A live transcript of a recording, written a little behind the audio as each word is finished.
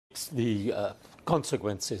The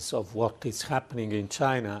consequences of what is happening in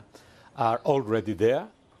China are already there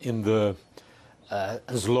in the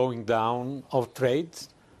slowing down of trade.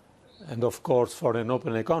 And of course, for an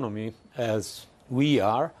open economy, as we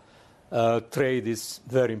are, trade is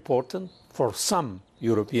very important. For some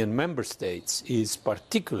European member states is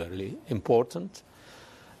particularly important.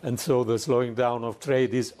 And so the slowing down of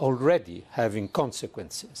trade is already having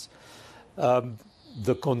consequences.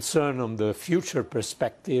 The concern on the future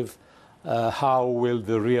perspective, how will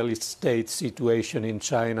the real estate situation in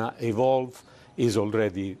China evolve, is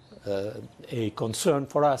already a concern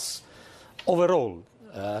for us. Overall,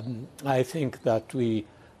 I think that we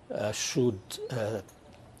should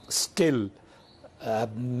still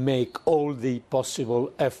make all the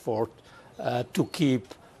possible effort to keep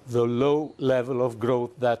the low level of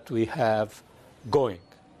growth that we have going,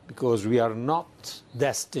 because we are not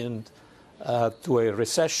destined to a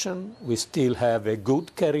recession. We still have a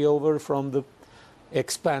good carryover from the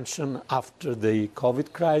expansion after the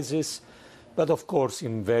COVID crisis, but of course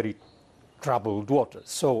in very troubled waters.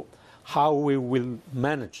 So how we will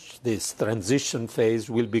manage this transition phase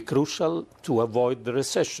will be crucial to avoid the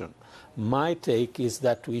recession. My take is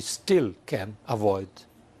that we still can avoid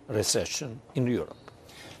recession in Europe.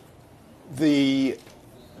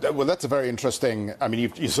 Well, that's a very interesting, I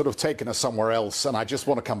mean, you've sort of taken us somewhere else, and I just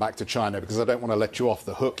want to come back to China because I don't want to let you off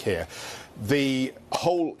the hook here. The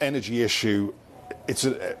whole energy issue, it's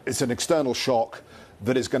an external shock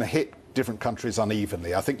that is going to hit different countries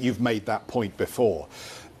unevenly. I think you've made that point before.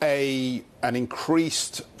 An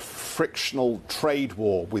increased frictional trade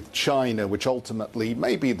war with China, which ultimately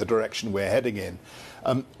may be the direction we're heading in,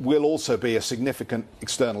 will also be a significant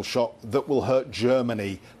external shock that will hurt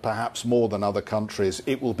Germany perhaps more than other countries.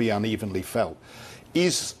 It will be unevenly felt.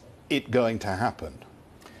 Is it going to happen?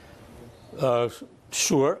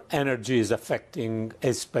 Sure, energy is affecting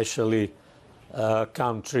especially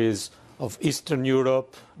countries of Eastern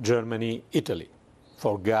Europe, Germany, Italy,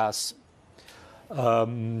 for gas.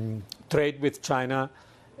 Trade with China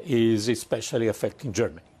is especially affecting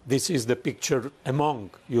Germany. This is the picture among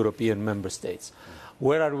European member states.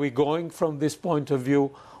 Where are we going from this point of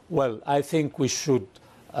view? Well, I think we should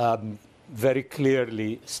very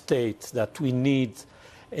clearly state that we need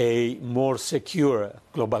a more secure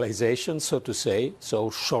globalization, so to say, so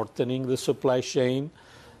shortening the supply chain,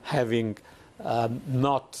 having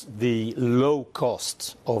not the low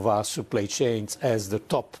cost of our supply chains as the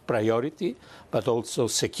top priority, but also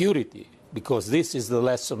security, because this is the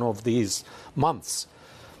lesson of these months.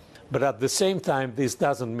 But at the same time, this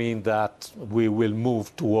doesn't mean that we will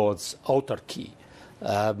move towards autarky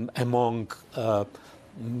among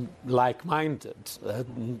like-minded.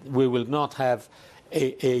 We will not have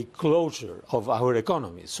a closure of our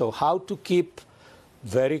economy. So how to keep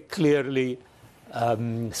very clearly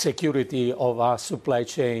security of our supply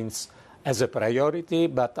chains as a priority,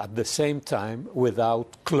 but at the same time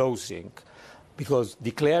without closing, because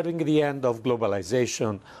declaring the end of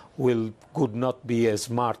globalization could not be a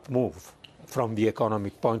smart move from the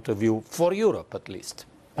economic point of view, for Europe at least.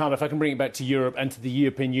 Paolo, if I can bring it back to Europe and to the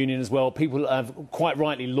European Union as well, people have quite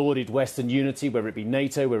rightly lauded Western unity, whether it be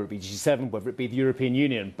NATO, whether it be G7, whether it be the European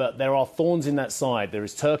Union. But there are thorns in that side. There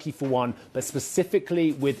is Turkey for one, but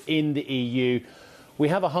specifically within the EU, we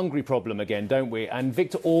have a Hungary problem again, don't we? And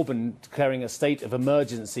Viktor Orban declaring a state of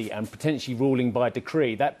emergency and potentially ruling by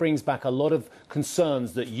decree, that brings back a lot of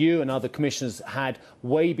concerns that you and other commissioners had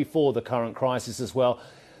way before the current crisis as well.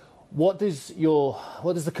 What does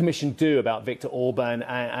the Commission do about Viktor Orban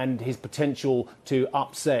and his potential to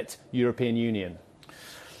upset European Union?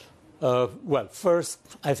 Well, first,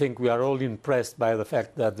 I think we are all impressed by the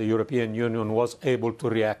fact that the European Union was able to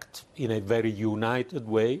react in a very united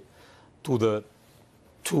way to the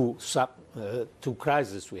two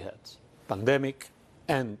crises we had, pandemic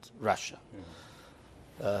and Russia.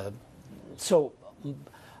 So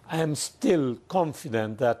I am still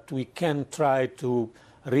confident that we can try to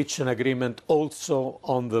reach an agreement also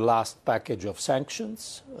on the last package of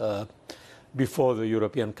sanctions before the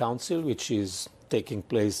European Council, which is taking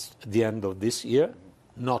place at the end of this year.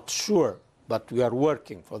 Not sure, but we are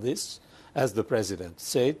working for this, as the President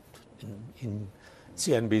said in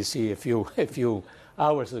CNBC a few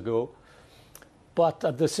hours ago. But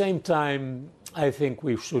at the same time, I think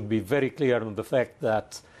we should be very clear on the fact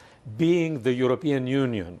that being the European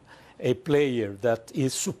Union a player that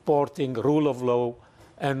is supporting rule of law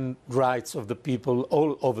and rights of the people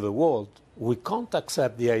all over the world, we can't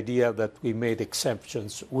accept the idea that we made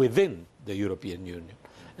exceptions within the European Union.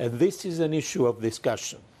 And this is an issue of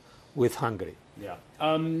discussion with Hungary. Yeah.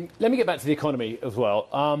 Let me get back to the economy as well.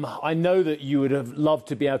 I know that you would have loved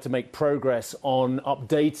to be able to make progress on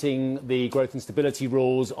updating the growth and stability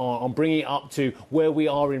rules, on bringing it up to where we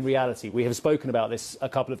are in reality. We have spoken about this a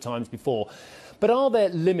couple of times before. But are there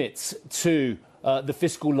limits to the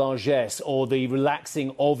fiscal largesse or the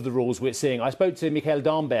relaxing of the rules we're seeing? I spoke to Mikael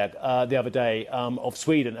Damberg the other day of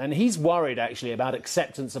Sweden, and he's worried actually about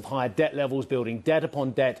acceptance of higher debt levels, building debt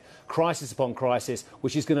upon debt, crisis upon crisis,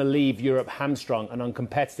 which is going to leave Europe hamstrung and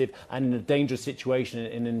uncompetitive and in a dangerous situation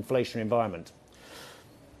in an inflationary environment.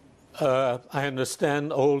 I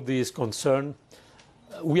understand all these concerns.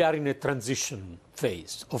 We are in a transition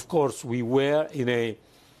phase. Of course, we were in a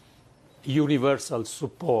universal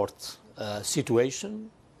support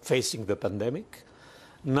situation facing the pandemic.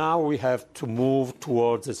 Now we have to move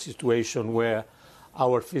towards a situation where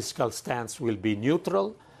our fiscal stance will be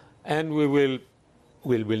neutral, and we will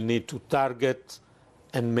need to target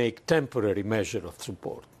and make temporary measure of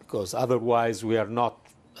support, because otherwise we are not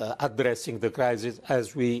addressing the crisis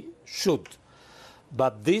as we should.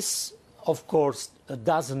 But this, of course,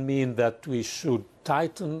 doesn't mean that we should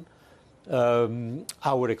tighten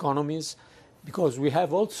our economies, because we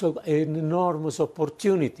have also an enormous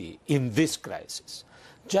opportunity in this crisis.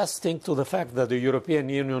 Just think to the fact that the European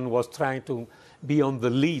Union was trying to be on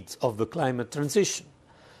the lead of the climate transition.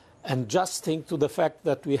 And just think to the fact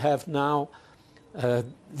that we have now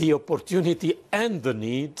the opportunity and the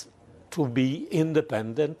need to be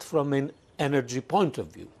independent from an energy point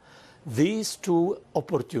of view. These two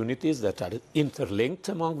opportunities that are interlinked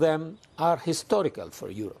among them are historical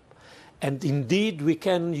for Europe. And indeed, we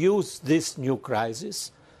can use this new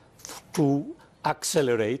crisis to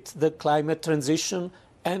accelerate the climate transition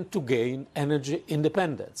and to gain energy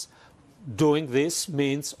independence. Doing this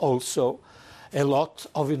means also a lot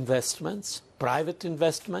of investments, private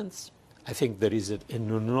investments. I think there is an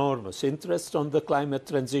enormous interest on the climate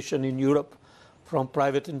transition in Europe from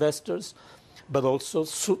private investors, but also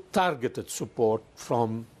targeted support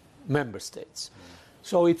from member states.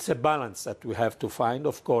 So it's a balance that we have to find.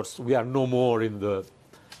 Of course, we are no more in the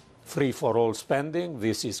free-for-all spending.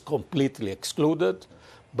 This is completely excluded.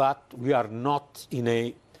 But we are not in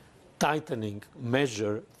a tightening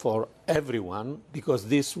measure for everyone, because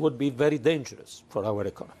this would be very dangerous for our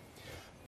economy.